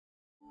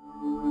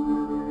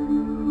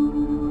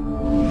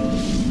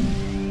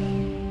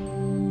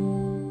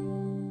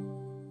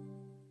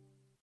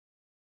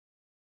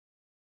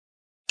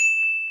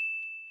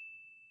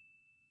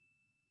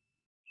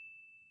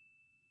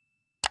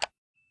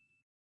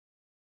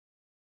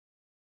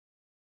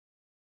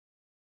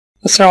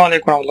السلام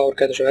عليكم ورحمة الله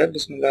وبركاته شباب.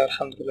 بسم الله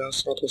الحمد لله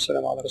والصلاة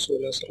والسلام على رسول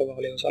الله صلى الله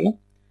عليه وسلم.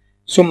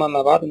 ثم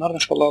ما بعد، النهاردة إن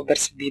شاء الله في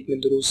درس جديد من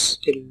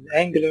دروس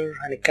الانجولر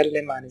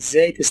هنتكلم عن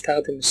ازاي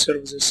تستخدم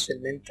السيرفيسز في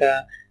ان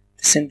انت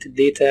تسند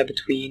الداتا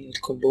بتوين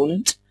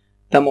الكومبوننت.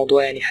 ده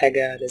موضوع يعني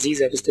حاجة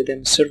لذيذة في استخدام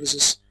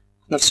السيرفيسز،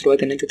 في نفس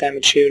الوقت ان انت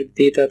تعمل شيرد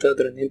داتا،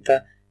 تقدر ان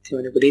انت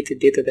تمانيبوليت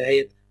الداتا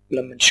دهيت.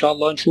 ولما ان شاء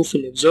الله نشوف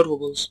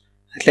الابزرفبلز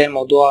هتلاقي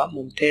الموضوع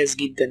ممتاز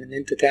جدا ان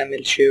انت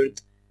تعمل شيرد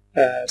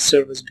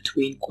سيرفيس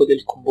بتوين كل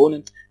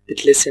الكومبوننت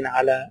بتلسن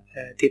على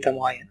داتا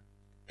معينة.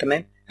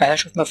 تمام، احنا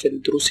شفنا في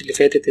الدروس اللي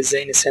فاتت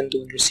ازاي نسند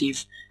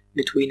ونريسيف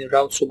بتوين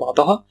الراوتس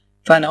وبعضها،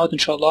 فانا هقعد ان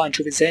شاء الله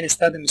هنشوف ازاي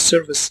نستخدم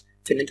السيرفيس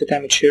في ان انت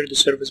تعمل شيرد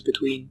سيرفيس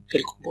بتوين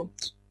الكومبوننت.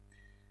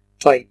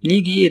 طيب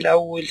نيجي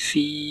الاول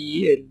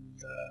في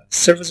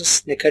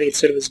السيرفيسز، نكريت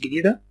سيرفيس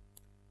جديدة،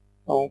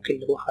 او ممكن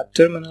نروح على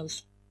التيرمينال.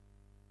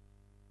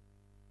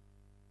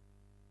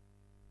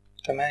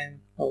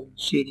 تمام، او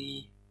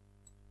cd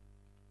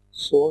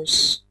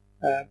source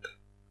app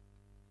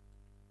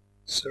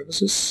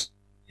services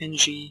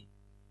ng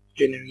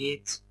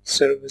generate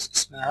service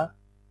اسمها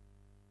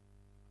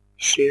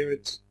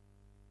shared،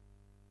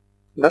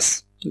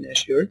 بس اللي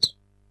shared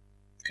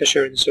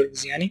كشيرد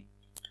سيرفيس يعني.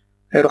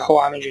 هيروح هو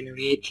عامل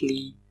generate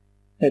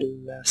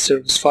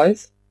للسيرفيس فايل.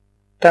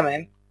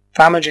 تمام،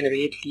 فعمل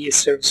generate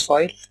للسيرفيس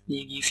فايل.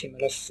 يجي في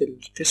ملف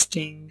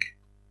التستنج،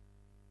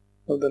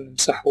 نقدر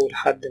نمسحه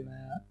لحد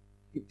ما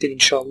نبتدي ان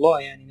شاء الله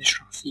يعني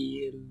نشرح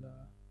فيه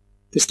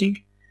التستنج.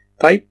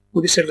 طيب،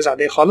 ودي سيرفيس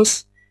عادية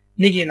خالص.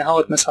 نيجي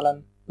نهوت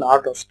مثلا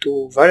نعرف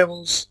two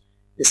variables،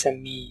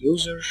 نسميه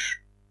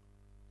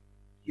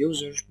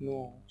user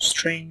no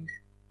string،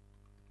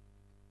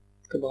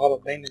 تبقى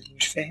غلط دايما دي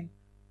مش فاهم،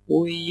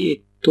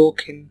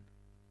 والتوكن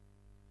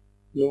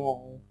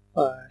no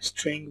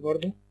string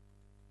برضو.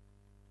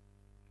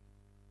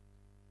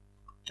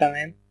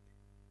 تمام،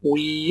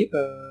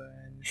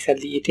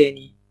 ونخليه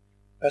تاني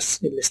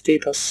بس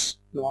الستاتس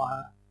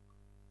نوعها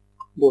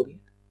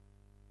بولين.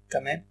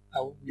 تمام،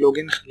 او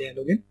لوجن، خليها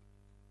لوجن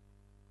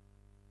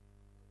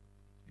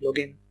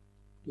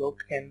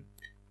لوجن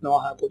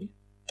نوعها بولين.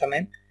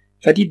 تمام،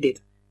 فدي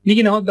الداتا.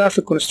 نيجي نقعد بقى في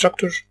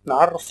الكونستراكتور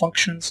نعرف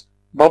functions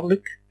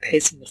public،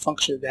 بحيث ان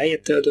الفانكشنز دهية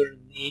تقدر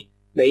ان ايه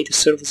بقية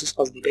السيرفيسز،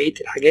 قصدي بقية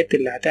الحاجات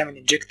اللي هتعمل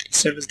انجكت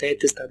للسيرفيس دهية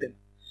تستخدمها.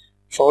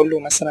 فاقول له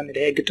مثلا اللي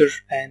هي getter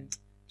and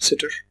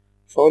setter،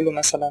 فاقول له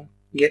مثلا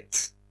get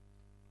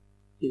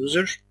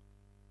user،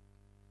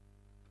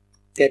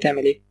 دي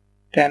هتعمل ايه؟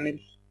 تعمل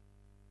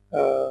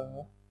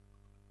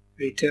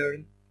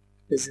return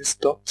this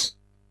dot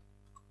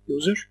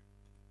user.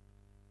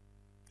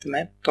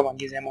 تمام، طبعا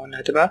دي زي ما قلنا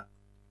هتبقى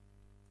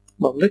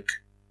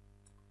public.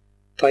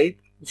 طيب،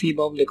 وفي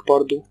public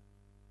برضو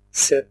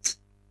set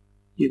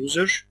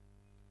user،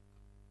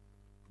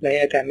 اللي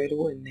هي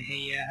هتعمله ان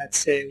هي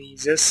هتساوي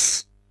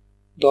this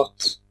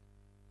dot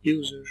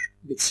user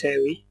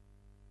بتساوي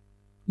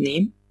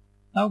name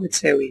او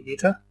بتساوي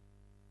data.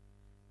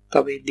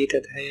 طب الداتا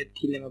دهيت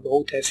دي اللي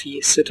مبعوتة في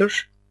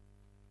الستر.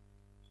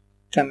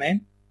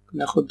 تمام،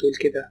 ناخد دول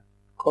كده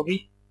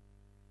copy،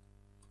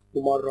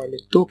 ومرة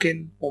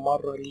للتوكن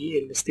ومرة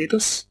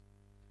للستاتس.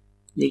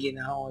 نيجي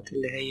نهوت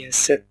اللي هي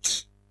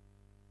set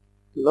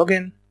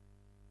login،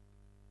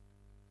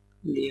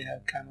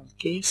 ليها camel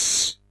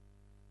case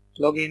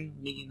login.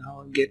 نيجي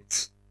نهوت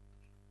get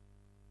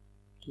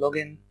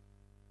login،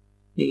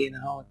 نيجي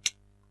نهوت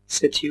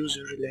set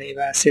user اللي هي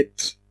بقى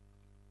set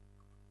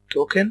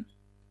token،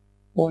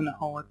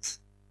 ونهوت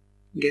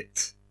get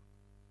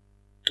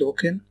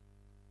token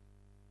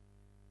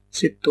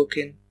set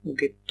token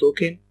وget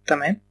token.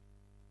 تمام،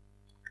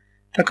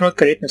 فاكرة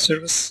كريتنا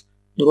السيرفيس،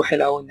 نروح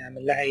الأول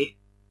نعمل لها ايه؟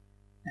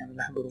 نعمل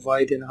لها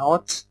provide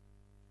نهوت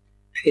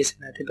بحيث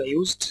انها تبقى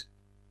used.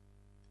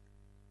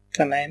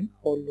 تمام،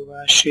 اقول له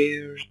بقى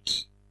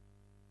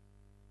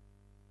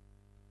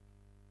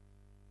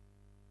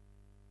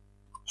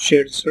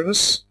shared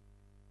service.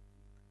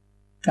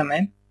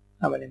 تمام،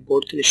 عمل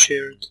import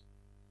للshared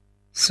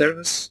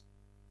service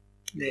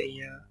اللي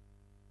هي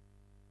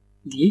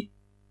دي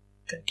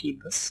تأكيد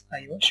بس،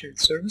 أيوة shared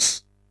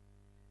service.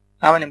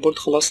 عمل import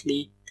خلاص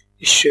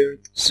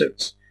للshared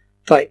service.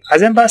 طيب،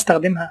 عايزين بقى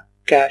استخدمها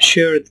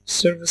كshared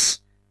service،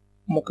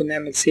 ممكن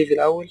نعمل save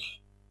الأول.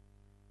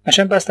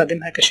 عشان بقى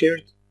استخدمها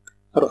كshared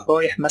أروح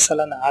رايح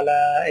مثلا على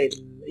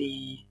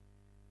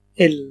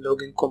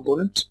اللوجن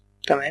component.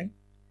 تمام،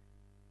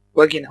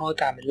 واجي ان هو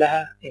تعمل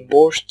لها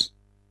import.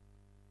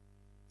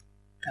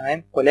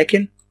 تمام،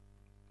 ولكن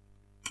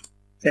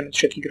زي ما انتوا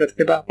شايفين كده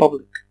تبقى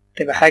public،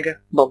 تبقى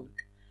حاجة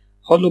public.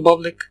 اقول له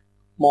public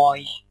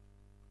my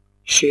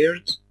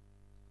shared،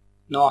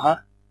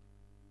 نوعها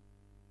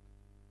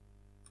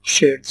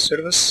shared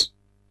service.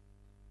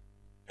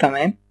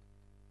 تمام،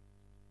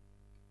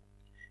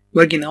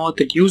 واجي ان هو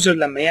اليوزر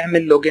لما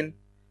يعمل login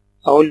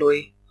اقول له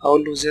ايه؟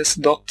 اقول له this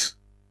dot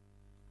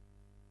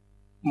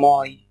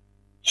my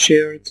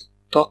shared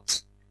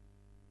dot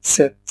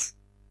set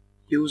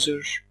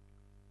user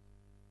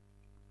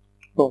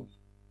boom.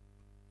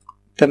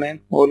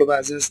 تمام، واقول له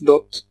بقى this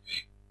dot،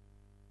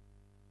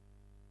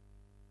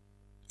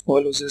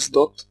 واقول له this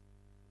dot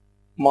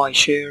my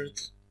shared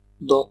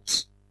dot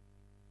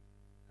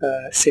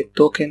set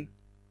token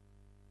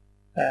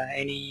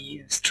any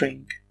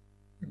string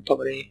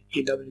يعتبر ايه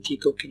AWT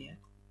token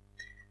يعني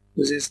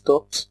this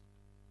dot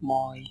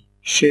my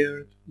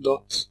shared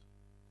dot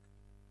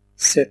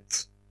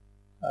set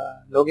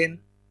login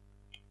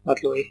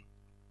هاتله ايه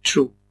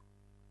true.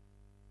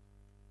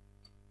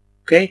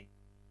 اوكي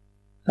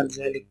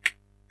وذلك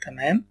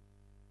تمام.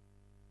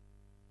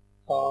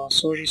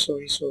 sorry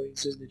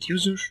this is the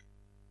user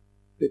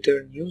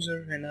return user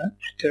هنا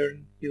return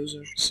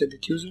user set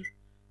user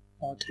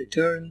not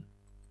return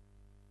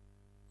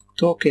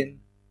token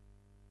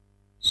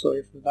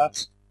sorry for that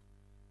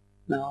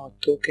now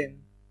token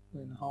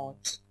when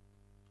hot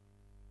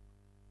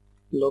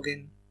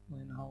login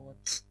when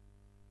hot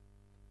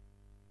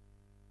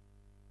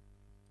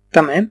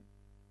تمام.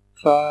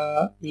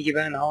 فنيجي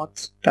بقى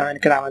نهوت تمام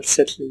كده عملت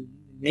set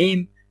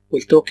للنيم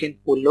والتوكن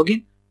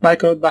واللوجن. بعد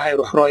كده بقى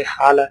هيروح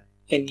رايح على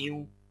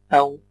النيو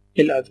او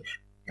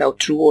الاذر لو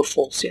true or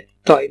false يعني.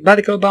 طيب بعد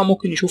كده بقى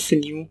ممكن نشوف في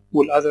النيو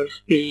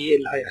والاذر ايه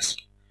اللي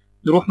هيحصل.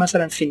 نروح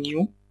مثلا في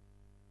النيو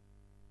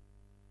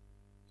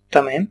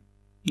تمام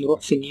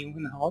نروح في النيو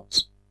هنا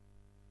اهوت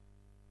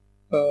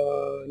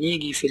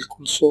نيجي في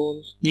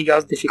الكونسول نيجي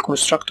قصدي في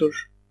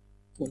الكونستراكتور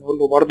ونقول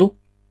له برضو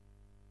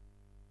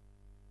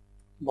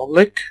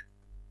public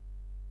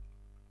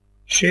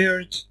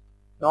shared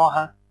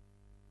نوعها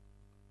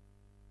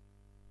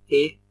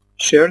ايه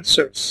shared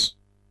service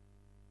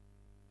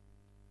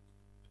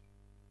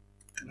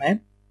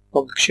تمام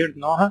public shared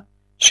نوعها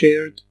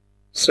shared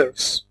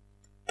service.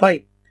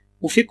 طيب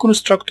وفي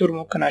الكونستراكتور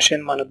ممكن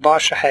عشان ما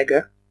نطبعش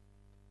حاجة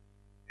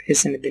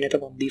بحيث ان الدنيا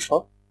تبقى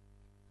نضيفة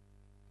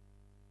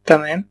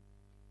تمام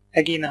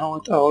اجي هنا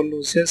اهوت اقول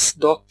له this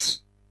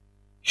dot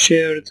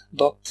shared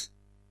dot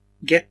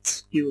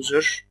get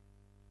user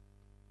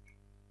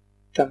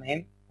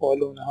تمام واقول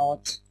له هنا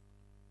اهوت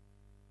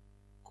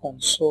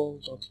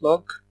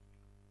console.log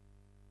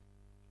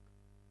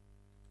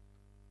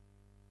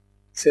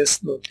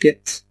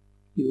this.get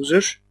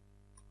user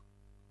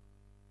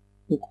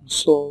و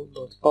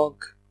console.log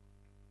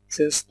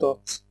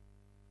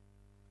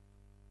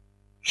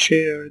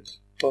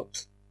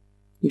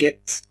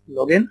this.shared.get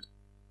login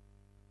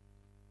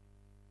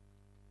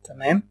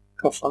تمام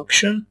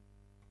كفانكشن.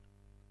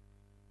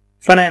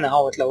 فانا هنا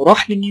اهوت لو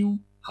راح لنيو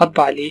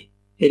هطبع عليه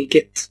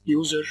الجيت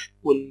يوزر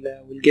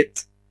والجيت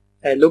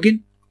لوجن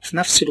في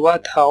نفس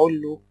الوقت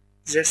هقول له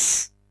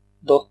this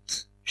dot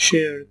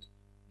shared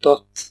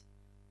dot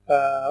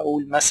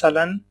اقول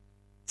مثلا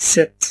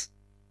set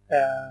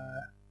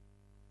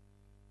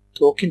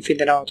توكن في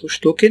اللي انا معطوش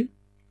توكن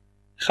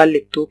خلي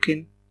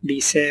التوكن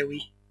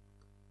بيساوي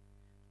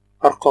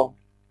ارقام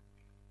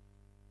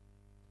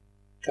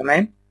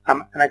تمام.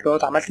 انا كده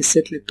عملت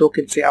الست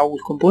للتوكن في اول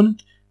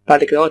كومبوننت.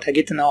 بعد كده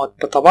هجيت ان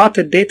طبعت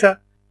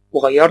الداتا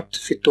وغيرت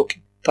في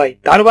التوكن.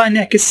 طيب تعالوا بقى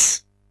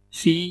نعكس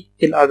في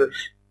الاذر.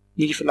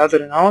 نيجي في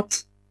الاذر هنا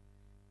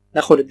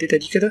ناخد الداتا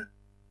دي كده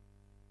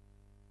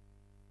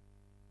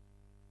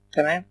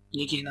تمام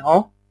نيجي هنا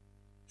اهو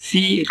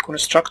في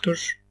الكونستراكتور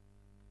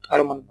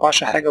تعالوا ما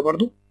نطبعش حاجه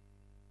برضو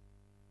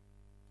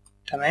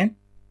تمام.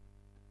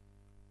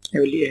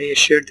 يقول لي ايه هي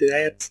الشيرد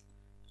ديت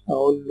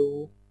اقول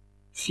له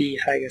في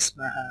حاجه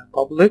اسمها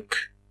public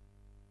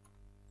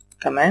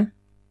تمام.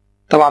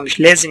 طبعا مش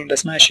لازم يبقى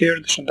اسمها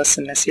shared عشان بس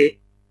الناس ايه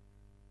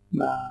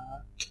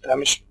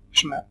مش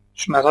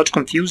تقعدش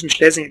confused.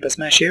 مش لازم يبقى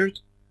اسمها shared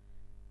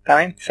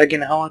تمام. فاجي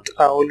هنا اهوت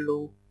اقول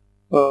له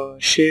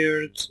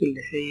shared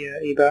اللي هي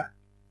ايه بقى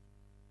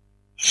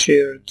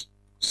shared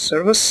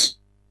service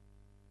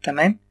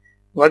تمام.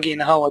 واجي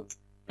هنا اهوت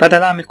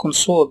بدل اعمل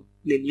كونسول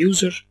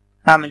لليوزر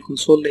اعمل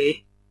كونسول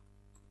لايه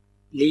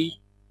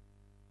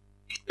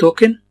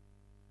للتوكن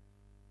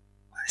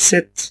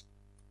set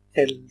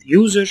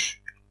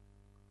اليوزر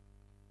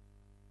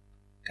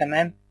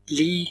تمام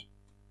ل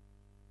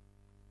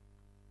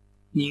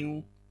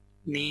new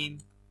name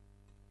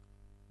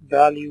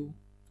value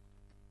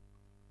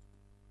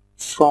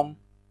from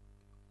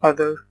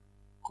other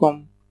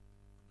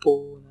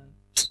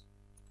component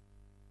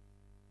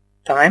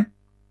تمام.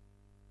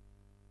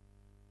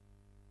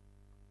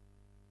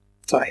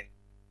 طيب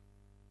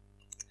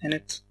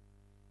كانت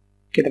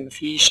كده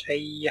مفيش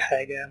اي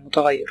حاجة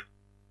متغيرة.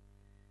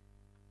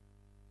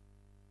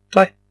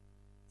 طيب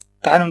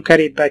تعالوا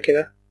نكريت بقى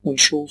كده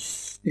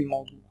ونشوف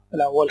الموضوع.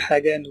 الأول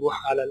حاجة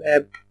نروح على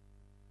الاب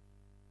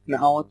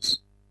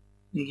نهوت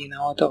نيجي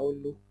نهوت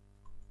اقول له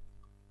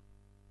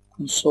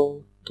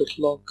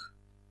console.log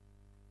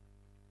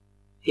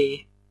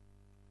a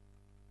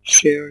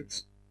shared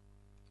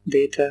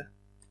data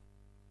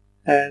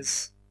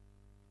has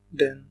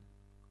been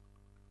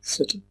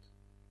set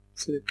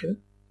كده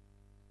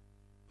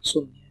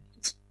صن يعني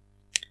كده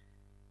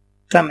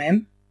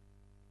تمام.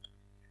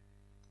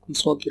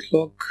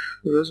 console.log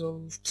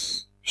result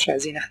مش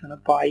عايزين احنا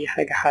نطبع اي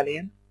حاجة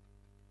حاليا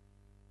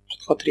عشان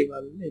خاطر يبقى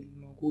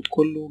الموجود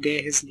كله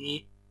جاهز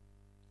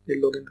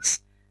لللوجن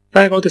بس.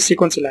 فجوة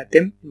السيكونس اللي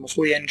هتتم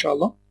المفروض يعني ان شاء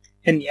الله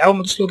اني اول ما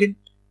ادوس لوجن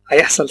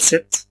هيحصل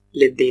set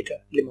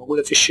للداتا اللي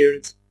موجودة في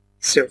الشيرد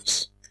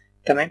سيرفيس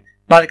تمام.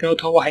 بعد كده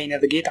هو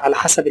هينافيجيت على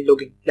حسب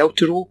اللوجن، لو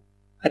ترو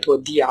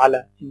هتوديه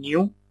على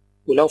النيو،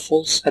 ولو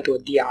فولس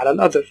هتوديه على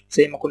الاذر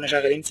زي ما كنا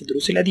شغالين في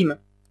الدروس القديمه.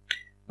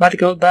 بعد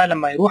كده بقى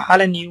لما يروح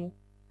على نيو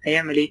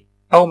هيعمل ايه؟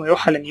 اول ما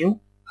يروح على نيو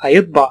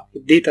هيطبع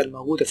الداتا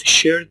الموجوده في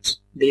الشيرد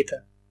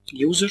داتا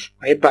اليوزر،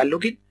 وهيطبع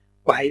اللوجن،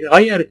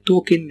 وهيغير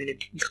التوكن من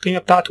القيمه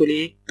بتاعته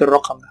لايه؟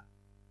 للرقم ده.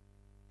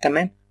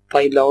 تمام.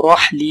 طيب لو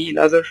راح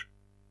للاذر،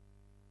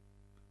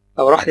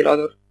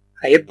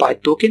 هيطبع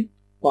التوكن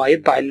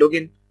وهيطبع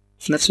اللوجن،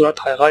 وفي نفس الوقت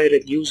هيغير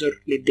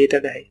اليوزر للداتا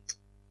دهيت.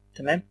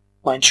 تمام.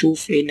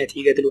 وهنشوف ايه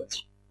النتيجه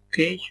دلوقتي.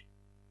 اوكي،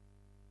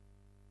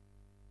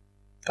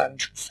 تعال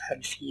نشوف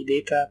هل في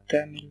داتا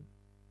بتعمل.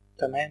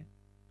 تمام.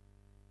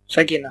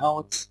 فاجئ ان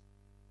اهوت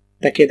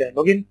ده كده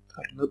لوجن.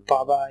 تعال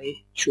نطبع بقى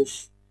ايه،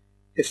 نشوف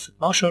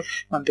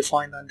F12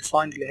 undefined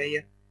اللي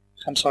هي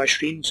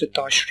 25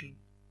 و26.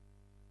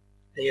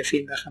 هي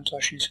فين بقى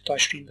 25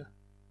 و26 ده؟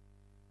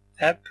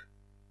 اب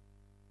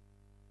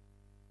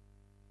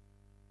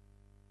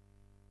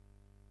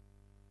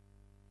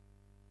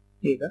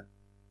ايه ده؟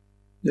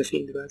 ده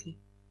فين دلوقتي؟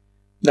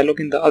 ده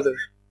لوجن، ده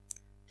other.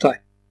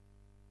 طيب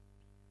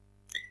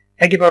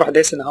هاجي بقى اروح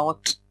دايس ان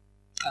اهوت،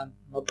 تعال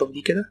ننضف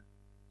دي كده،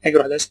 هاجي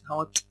اروح دايس ان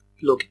اهوت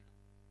لوجن،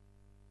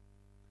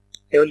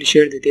 هيقول لي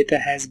shared data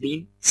has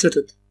been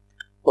settled،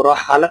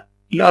 وراح على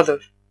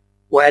الاذر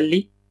وقال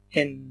لي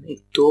ان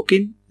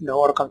التوكن اللي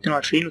هو رقم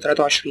 22 و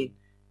 23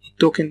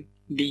 التوكن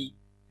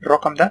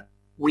بالرقم ده،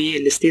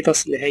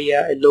 والستيتس اللي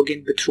هي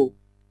اللوجن بترو.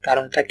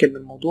 تعالوا نتأكد من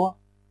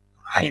الموضوع.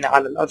 رايحين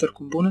على الاذر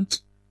كومبوننت،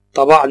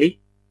 طبع لي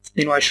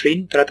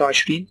 22 و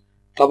 23،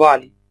 طبع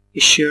لي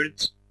الشيرد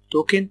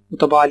توكن،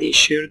 وطبع لي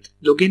الشيرد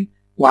لوجن،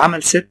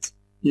 وعمل ست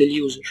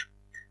لليوزر.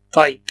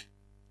 طيب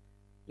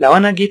لو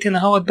انا جيت هنا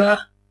اهوت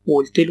بقى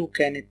وقلت له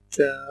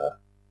كانت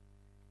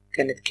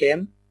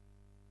كام؟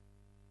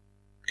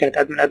 كانت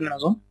ادمن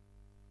اظن،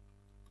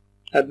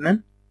 ادمن،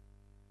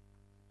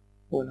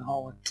 وهنا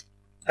اهوت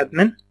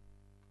ادمن.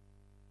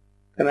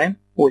 تمام.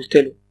 وقلت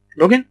له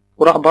لوجن،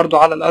 وراح برضو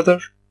على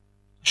الاذر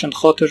عشان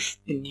خاطر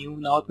النيو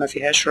نهوت ما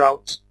فيهاش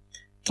راوت.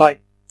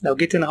 طيب لو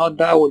جيت هنا اهوت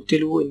بقى وقلت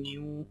له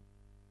النيو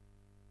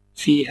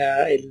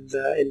فيها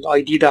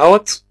الاي دي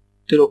دهوت،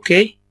 قلت له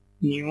اوكي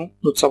نيو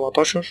دوت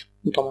 17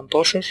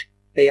 و18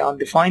 هي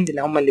undefined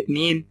اللي هما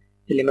الاثنين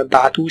اللي ما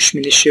اتبعتوش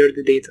من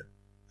الشيرد داتا.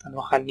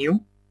 هنروح على النيو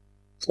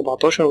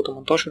 17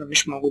 و18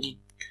 مش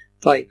موجودين.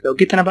 طيب لو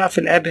جيت انا بقى في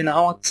الاب هنا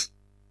اهوت،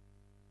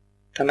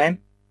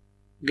 تمام،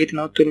 جيت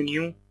هنا قلت له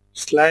نيو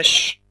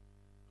سلاش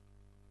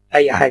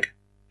اي حاجه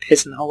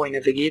بحيث ان هو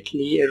ينافيجيت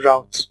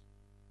للراوت.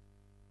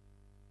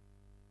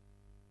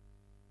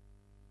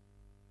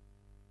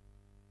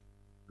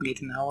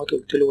 جيت هنا اهوت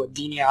قلت له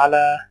وديني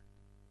على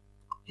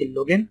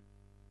اللوجن.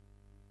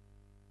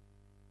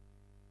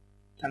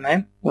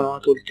 تمام. وهنا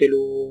قلت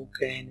له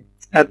كانت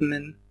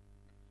ادمن،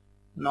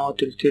 هنا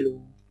قلت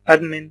له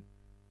ادمن،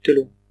 قلت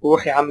له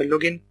روح يا عم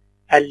اللوجن.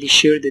 قال لي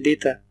shared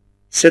data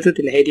setted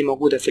اللي هي دي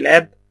موجوده في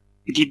الاب،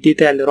 دي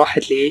الداتا اللي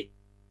راحت لايه؟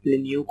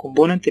 للنيو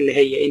كومبوننت اللي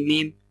هي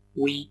النيم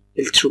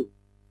والترو.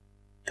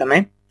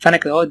 تمام. فانا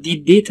كده اهو دي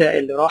الداتا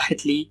اللي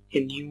راحت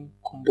للنيو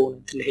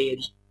كومبوننت اللي هي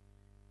دي.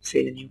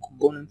 فين النيو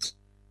كومبوننت؟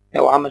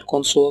 لو عمل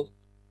كونسول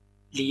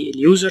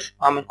لليوزر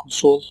وعمل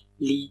كونسول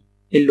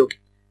للوجن.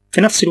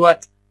 في نفس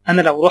الوقت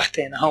انا لو رحت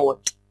هنا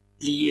اهوت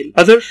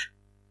للاذر،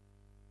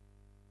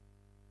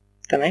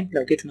 تمام،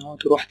 لو جيت هنا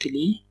اهوت ورحت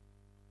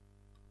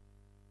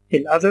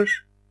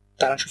للاذر،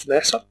 تعال نشوف ده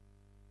يحصل.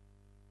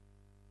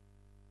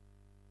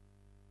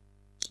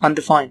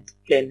 undefined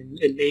لان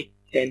الايه؟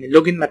 لان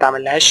اللوجن ما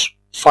اتعملهاش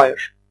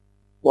فاير،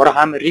 وراح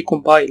اعمل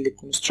ريكومبايل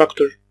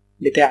للكونستراكتور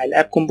بتاع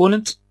الاب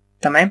كومبوننت.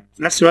 تمام.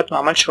 في نفس الوقت ما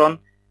عملش ران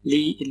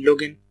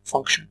للوجن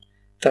فانكشن.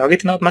 فلو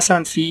جيت هنا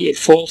مثلا في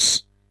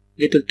الفولس،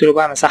 جيت قلت له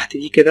بقى مسحت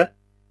دي كده،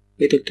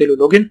 جيت قلت له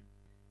لوجن،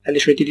 قال لي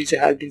شويه دي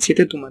هاد بين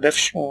سيتد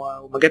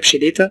وما جابش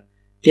داتا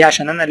دي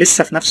عشان انا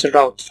لسه في نفس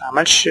الراوت،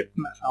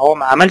 فهو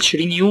ما عملش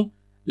رينيو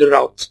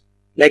للراوت.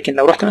 لكن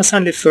لو رحت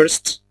مثلا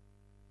للفيرست،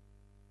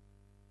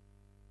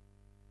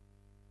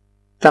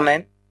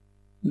 تمام،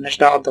 ملناش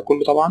دعوه ده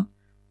كله طبعا،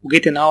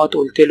 وجيت ان هو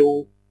قلت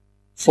له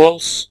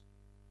فولس،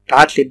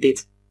 بعت لي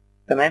الداتا.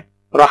 تمام.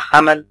 راح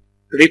عمل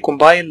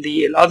ريكومبايل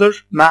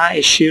للاذر مع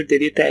الشيرد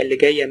داتا اللي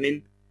جايه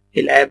من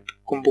الاب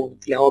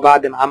كومبوننت اللي هو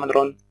بعد ما عمل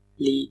ران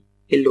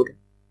للوجن.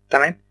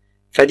 تمام.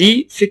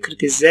 فدي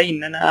فكره ازاي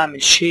ان انا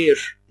اعمل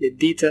شير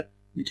للداتا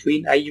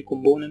بين اي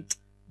كومبوننت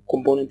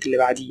والكومبوننت اللي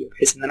بعديه،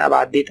 بحيث ان انا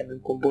ابعت داتا من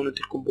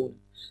كومبوننت لكومبوننت.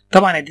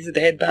 طبعا الداتا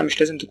دهيت بقى مش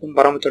لازم تكون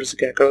بارامترز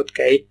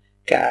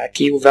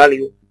ككي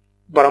وفاليو،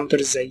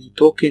 بارامترز زي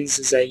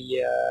توكنز،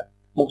 زي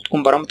ممكن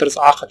تكون بارامترز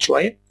اعقد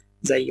شويه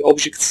زي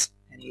اوبجكتس،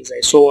 يعني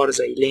زي صور،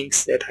 زي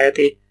لينكس، زي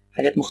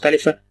حاجات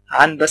مختلفه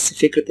عن بس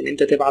فكره ان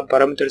انت تبعت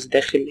بارامترز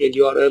داخل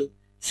اليو ار ال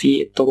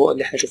في الطرق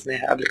اللي احنا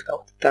شفناها قبل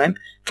كده. تمام.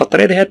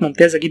 فالطريقه ديت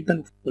ممتازه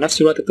جدا،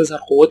 ونفس الوقت بتظهر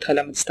قوتها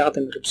لما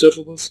تستخدم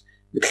الريبزرفبلز،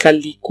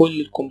 بتخلي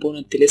كل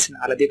الكومبوننت تلسن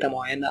على داتا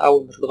معينه،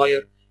 اول ما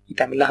تتغير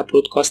يتعمل لها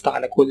برودكاست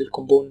على كل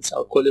الكومبوننتس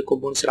او كل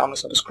الكومبوننتس اللي عامله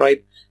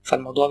سبسكرايب،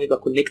 فالموضوع بيبقى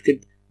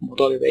كونكتد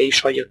الموضوع بيبقى ايه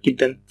شيق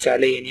جدا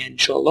فعليا يعني ان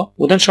شاء الله.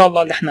 وده ان شاء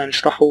الله اللي احنا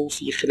هنشرحه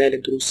في خلال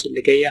الدروس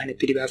اللي جايه.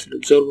 هنبتدي بقى في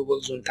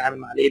الobservables ونتعامل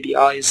مع الاي بي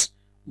ايز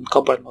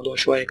ونكبر الموضوع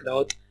شويه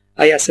كده.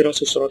 اي اسئله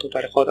واستفسارات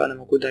وتعليقات انا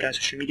موجود على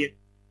السوشيال ميديا.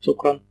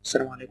 شكرا،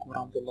 السلام عليكم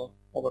ورحمه الله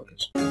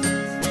وبركاته.